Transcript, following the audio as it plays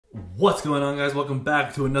What's going on, guys? Welcome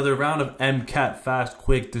back to another round of Mcat Fast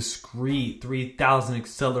Quick Discrete 3000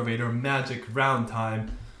 Accelerator Magic Round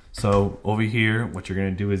Time. So over here, what you're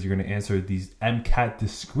going to do is you're going to answer these Mcat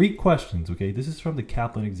Discrete questions, okay? This is from the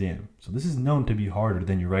Kaplan exam. So this is known to be harder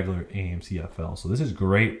than your regular AMCFL. So this is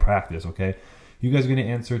great practice, okay? You guys are going to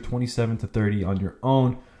answer 27 to 30 on your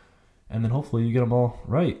own, and then hopefully you get them all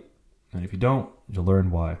right. And if you don't, you'll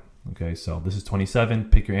learn why. Okay, so this is 27.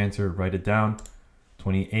 Pick your answer, write it down.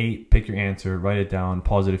 28, pick your answer, write it down,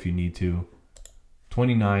 pause it if you need to.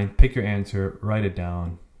 29, pick your answer, write it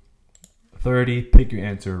down. 30, pick your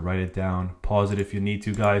answer, write it down, pause it if you need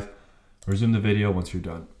to, guys. Resume the video once you're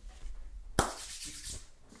done.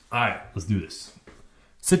 Alright, let's do this.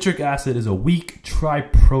 Citric acid is a weak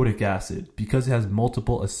triprotic acid because it has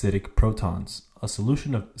multiple acidic protons. A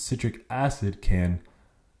solution of citric acid can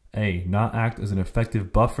A, not act as an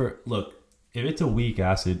effective buffer. Look, if it's a weak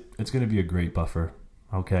acid, it's going to be a great buffer.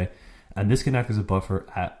 Okay, and this can act as a buffer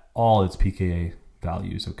at all its pKa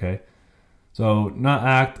values. Okay, so not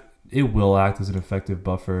act, it will act as an effective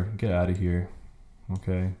buffer. Get out of here.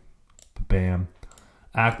 Okay, bam.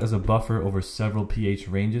 Act as a buffer over several pH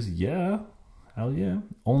ranges. Yeah, hell yeah.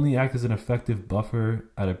 Only act as an effective buffer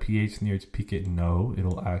at a pH near its pKa. No,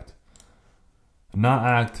 it'll act. Not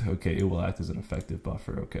act. Okay, it will act as an effective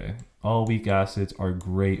buffer. Okay, all weak acids are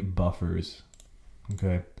great buffers.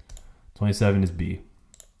 Okay, 27 is B.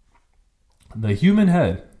 The human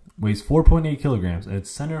head weighs 4.8 kilograms and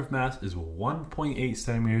its center of mass is 1.8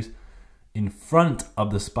 centimeters in front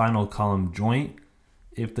of the spinal column joint.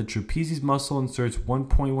 If the trapezius muscle inserts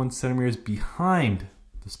 1.1 centimeters behind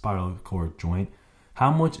the spinal cord joint,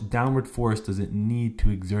 how much downward force does it need to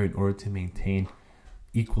exert in order to maintain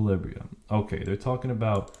equilibrium? Okay, they're talking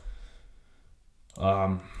about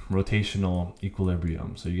rotational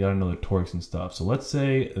equilibrium. So you got to know the torques and stuff. So let's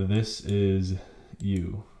say this is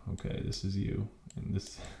you. Okay, this is you, and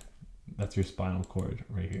that's your spinal cord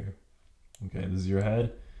right here. Okay, this is your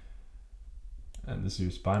head, and this is your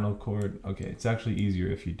spinal cord. Okay, it's actually easier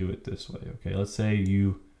if you do it this way. Okay, let's say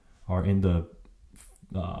you are in the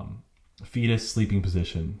fetus sleeping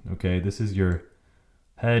position. Okay, this is your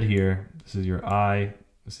head here, this is your eye,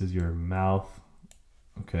 this is your mouth.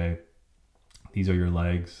 Okay, these are your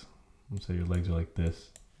legs. Let's say your legs are like this.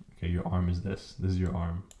 Okay, your arm is this. This is your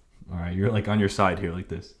arm. All right, you're like on your side here like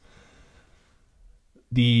this.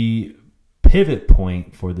 The pivot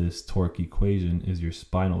point for this torque equation is your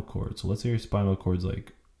spinal cord. So let's say your spinal cord's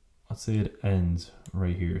like, let's say it ends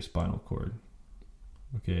right here, your spinal cord.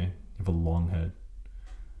 Okay, you have a long head.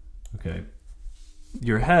 Okay,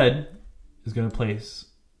 your head is going to place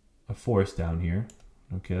a force down here.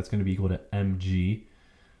 Okay, that's going to be equal to mg.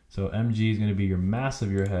 So mg is going to be your mass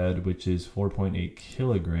of your head, which is 4.8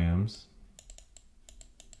 kilograms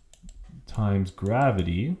times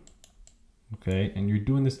gravity. Okay, and you're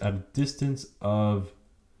doing this at a distance of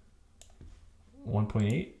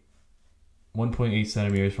 1.8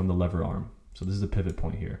 centimeters from the lever arm. So this is the pivot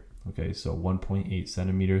point here. Okay, so 1.8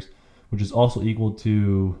 centimeters, which is also equal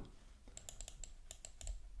to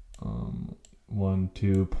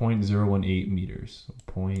 0.018 meters. So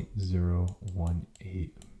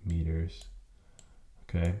 0.018 meters.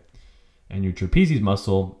 Okay, and your trapezius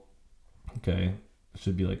muscle, okay,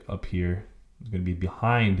 should be like up here. It's going to be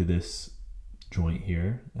behind this joint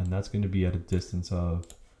here, and that's going to be at a distance of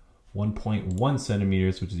 1.1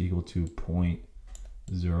 centimeters, which is equal to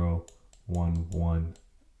 0.011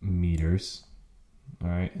 meters. All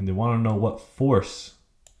right, and they want to know what force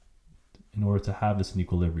in order to have this in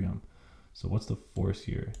equilibrium. So what's the force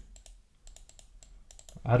here?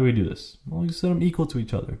 How do we do this? Well, you set them equal to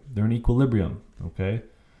each other. They're in equilibrium. Okay,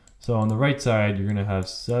 so on the right side you're going to have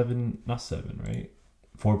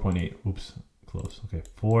 4.8. Oops, close. Okay,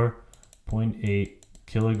 4.8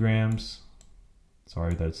 kilograms.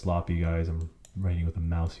 Sorry that's sloppy, guys. I'm writing with a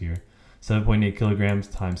mouse here. 7.8 kilograms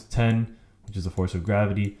times 10, which is the force of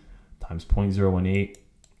gravity, times 0.018,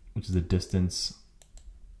 which is the distance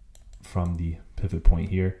from the pivot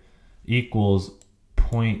point here, equals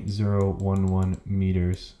 0.011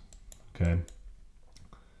 meters. Okay,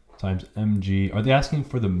 times mg. Are they asking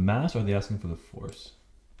for the mass or are they asking for the force?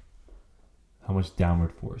 How much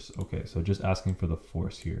downward force? Okay, so just asking for the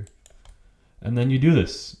force here. And then you do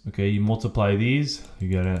this. Okay, you multiply these, you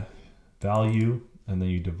get a value, and then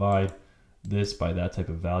you divide this by that type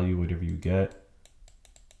of value, whatever you get.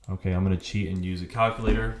 Okay, I'm going to cheat and use a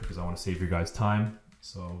calculator because I want to save your guys time.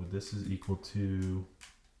 So this is equal to,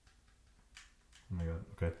 oh my god,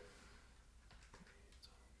 okay,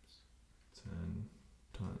 10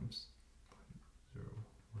 times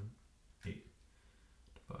 0.018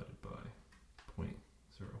 divided by 0.011.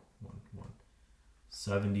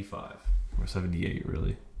 75 or 78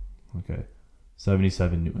 really. Okay,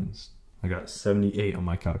 77 newtons. I got 78 on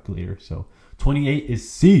my calculator. So 28 is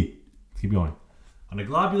C. Let's keep going. On a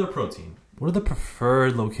globular protein, what are the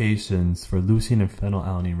preferred locations for leucine and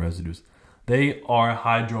phenylalanine residues? They are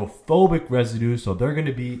hydrophobic residues, so they're going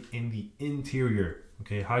to be in the interior.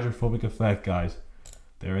 Okay, hydrophobic effect, guys.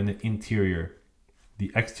 They're in the interior.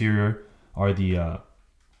 The exterior are the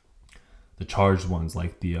charged ones,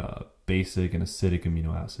 like the basic and acidic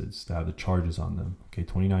amino acids that have the charges on them. Okay,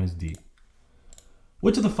 29 is D.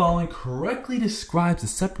 Which of the following correctly describes the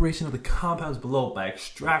separation of the compounds below by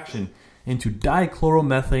extraction into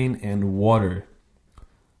dichloromethane and water?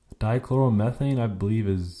 Dichloromethane, I believe,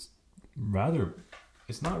 is rather,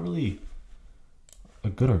 it's not really a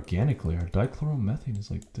good organic layer. Dichloromethane is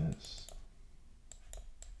like this.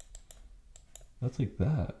 That's like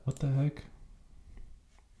that. What the heck?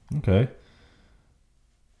 Okay.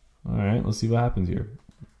 All right, let's see what happens here.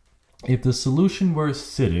 If the solution were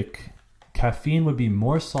acidic, caffeine would be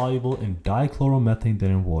more soluble in dichloromethane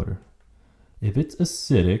than in water. If it's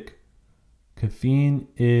acidic, caffeine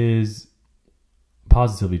is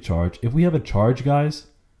positively charged. If we have a charge, guys,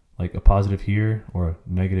 like a positive here or a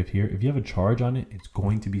negative here, if you have a charge on it, it's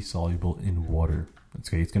going to be soluble in water.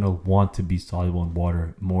 Okay, it's going to want to be soluble in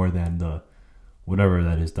water more than the whatever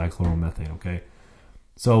that is, dichloromethane, okay?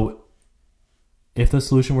 So if the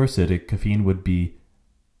solution were acidic, caffeine would be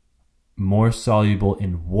more soluble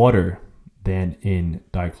in water than in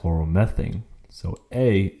dichloromethane. So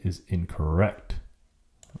A is incorrect.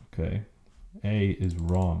 Okay, A is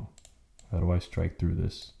wrong. How do I strike through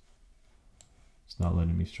this? It's not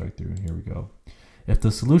letting me strike through. Here we go. If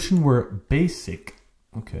the solution were basic,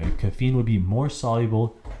 okay, caffeine would be more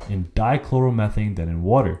soluble in dichloromethane than in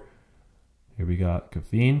water. Here we got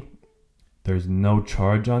caffeine. There's no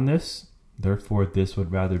charge on this. Therefore, this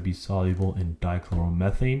would rather be soluble in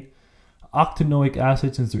dichloromethane. Octanoic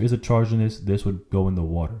acid, since there is a charge in this would go in the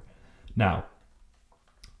water. Now,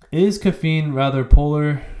 is caffeine rather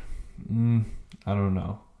polar? I don't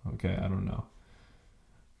know. Okay, I don't know.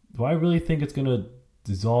 Do I really think it's going to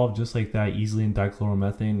dissolve just like that easily in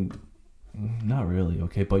dichloromethane? Not really,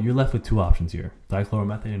 okay? But you're left with two options here,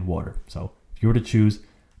 dichloromethane and water. So if you were to choose,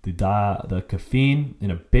 the caffeine in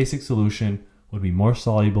a basic solution would be more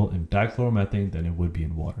soluble in dichloromethane than it would be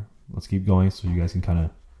in water. Let's keep going so you guys can kind of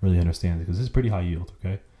really understand it, because this is pretty high yield,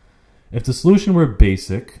 okay? If the solution were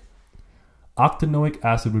basic, octanoic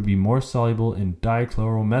acid would be more soluble in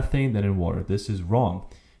dichloromethane than in water. This is wrong.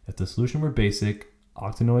 If the solution were basic,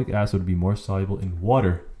 octanoic acid would be more soluble in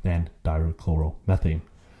water than dichloromethane.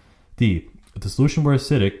 D. If the solution were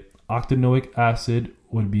acidic, octanoic acid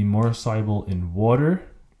would be more soluble in water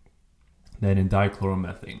than in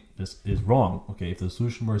dichloromethane. This is wrong. Okay, if the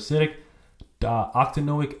solution were acidic,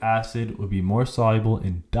 octanoic acid would be more soluble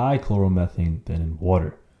in dichloromethane than in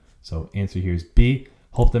water. So answer here is B.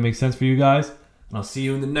 Hope that makes sense for you guys. And I'll see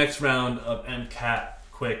you in the next round of Mcat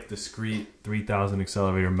quick, discrete, 3000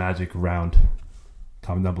 accelerator magic round.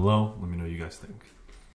 Comment down below. Let me know what you guys think.